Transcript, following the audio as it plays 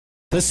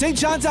The St.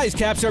 John's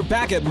IceCaps are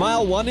back at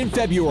Mile 1 in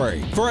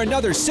February for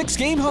another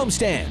 6-game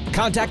homestand.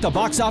 Contact the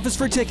box office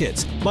for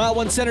tickets,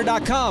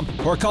 mile1center.com,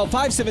 or call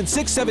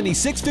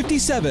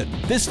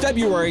 576-7657. This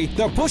February,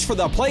 the push for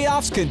the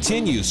playoffs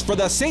continues for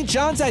the St.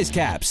 John's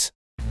IceCaps.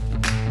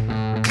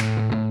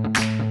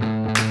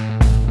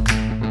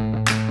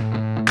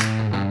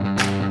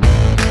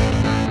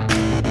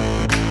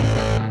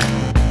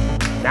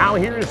 Now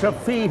here's a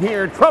feed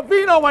here.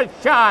 Trevino a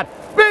shot.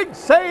 Big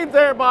save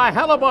there by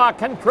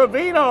Hellebuck, and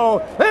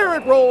Trevino, there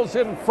it rolls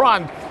in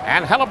front,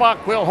 and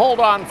Hellebuck will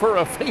hold on for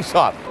a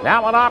face-off.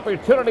 Now an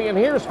opportunity, and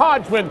here's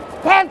Hodgman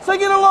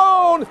dancing it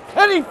alone,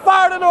 and he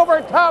fired it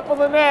over top of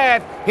the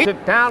net. He hit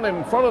it down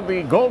in front of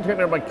the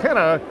goaltender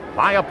McKenna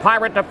by a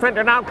Pirate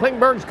defender. Now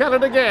Klingberg's got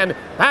it again.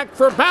 Back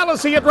for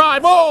Balassi, a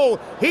drive. Oh,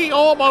 he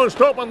almost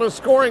opened the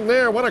scoring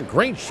there. What a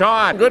great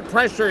shot. Good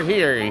pressure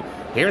here.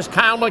 Here's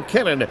Kyle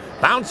McKinnon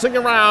bouncing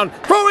around,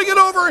 throwing it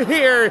over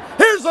here.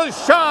 Here's a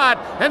shot,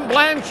 and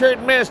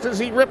Blanchard missed as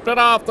he ripped it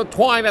off the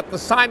twine at the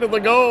side of the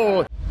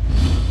goal.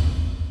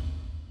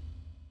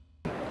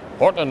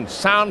 Portland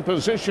sound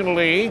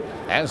positionally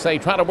as they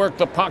try to work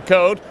the puck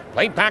out.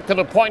 Played back to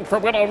the point for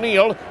Will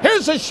O'Neill.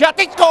 Here's a shot.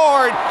 They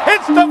scored.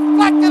 It's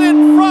deflected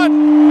in front,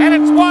 and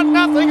it's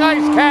 1-0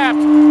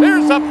 IceCaps.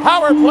 There's a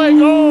power play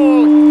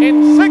goal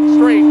in 6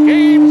 straight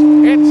games.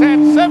 It's at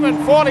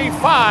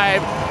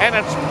 7:45, and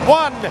it's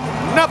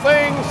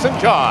 1-0 St.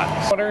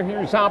 John's.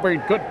 Here's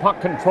Albert. Good puck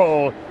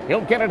control.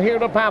 He'll get it here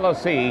to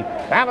Balassi.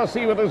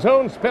 Balassi with his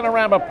own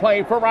spinorama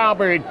play for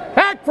Albert.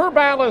 Back for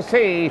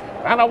Balassi.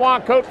 And a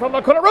walkout from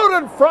the corner.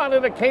 Right in front,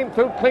 and it came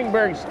through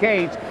Klingberg's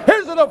skates.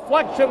 Here's a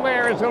deflection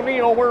there as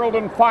O'Neill whirled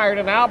and fired,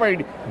 and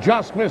Albert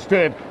just missed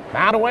it.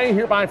 Out away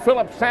here by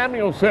Philip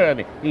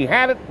Samuelson. He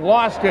had it,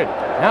 lost it.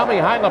 Now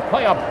behind the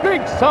play, a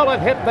big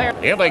solid hit there.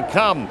 Here they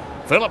come.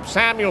 Philip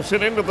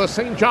Samuelson into the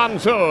St. John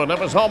zone. That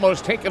was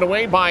almost taken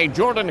away by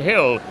Jordan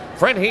Hill.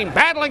 Fred Heem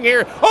battling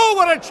here. Oh,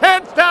 what a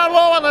chance down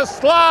low on the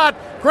slot.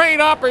 Great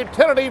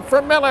opportunity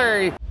for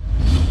Miller.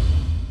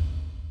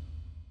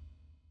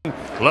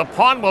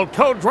 LaPont will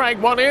toe drag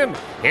one in.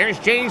 Here's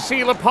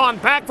J.C.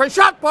 LaPont back for a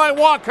shot by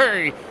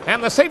Walker.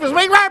 And the save is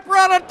made right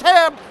around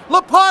attempt.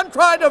 LaPont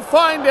tried to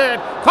find it.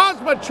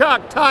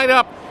 Kosmachuk tied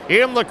up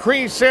in the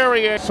crease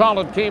area.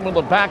 Solid game on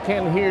the back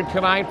end here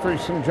tonight for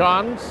St.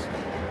 John's.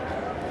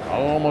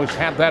 Almost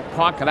had that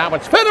puck, and now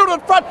it's fit out in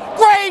front.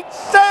 Great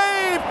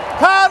save!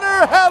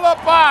 Connor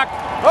Hellebuck!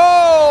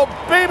 Oh,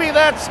 baby,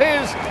 that's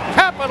his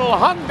Capital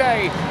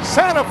Hyundai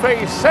Santa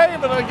Fe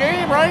save of the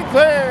game right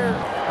there.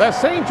 The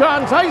St.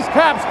 John's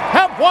IceCaps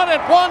have won it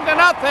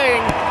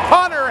 1-0.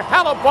 Connor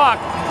Hellebuck,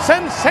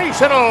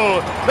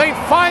 sensational. They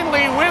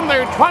finally win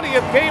their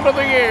 20th game of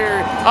the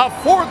year. A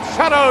 4th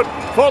shutout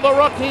for the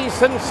rookie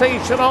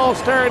sensation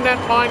all-star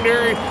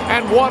netminder,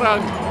 and what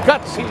a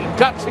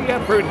gutsy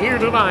effort here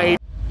tonight.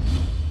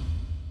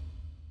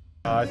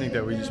 I think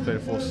that we just played a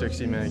full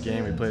 60-minute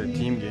game. We played a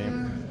team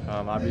game.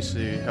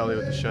 Obviously, Helly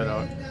with the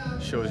shutout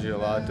shows you a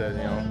lot that,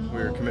 we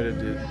were committed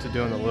to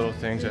doing the little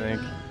things. I think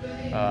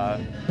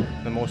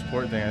the most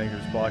important thing, I think,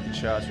 was blocking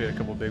shots. We had a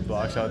couple big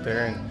blocks out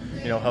there, and,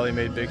 Helly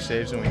made big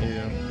saves when we needed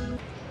them.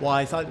 Well,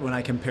 I thought when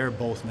I compare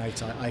both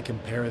nights, I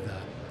compare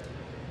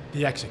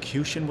the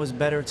execution was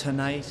better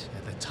tonight,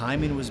 the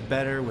timing was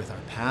better with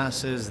our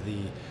passes,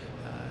 the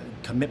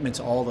commitment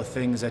to all the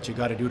things that you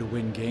got to do to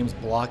win games,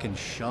 blocking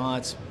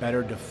shots,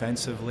 better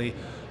defensively,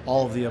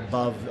 all of the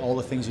above, all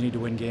the things you need to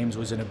win games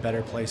was in a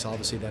better place,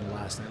 obviously, than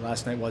last night.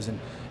 Last night wasn't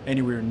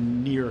anywhere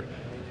near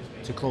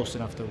to close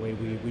enough the way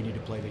we need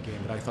to play the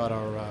game. But I thought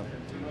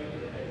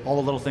all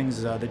the little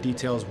things, the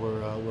details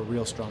were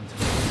real strong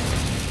tonight.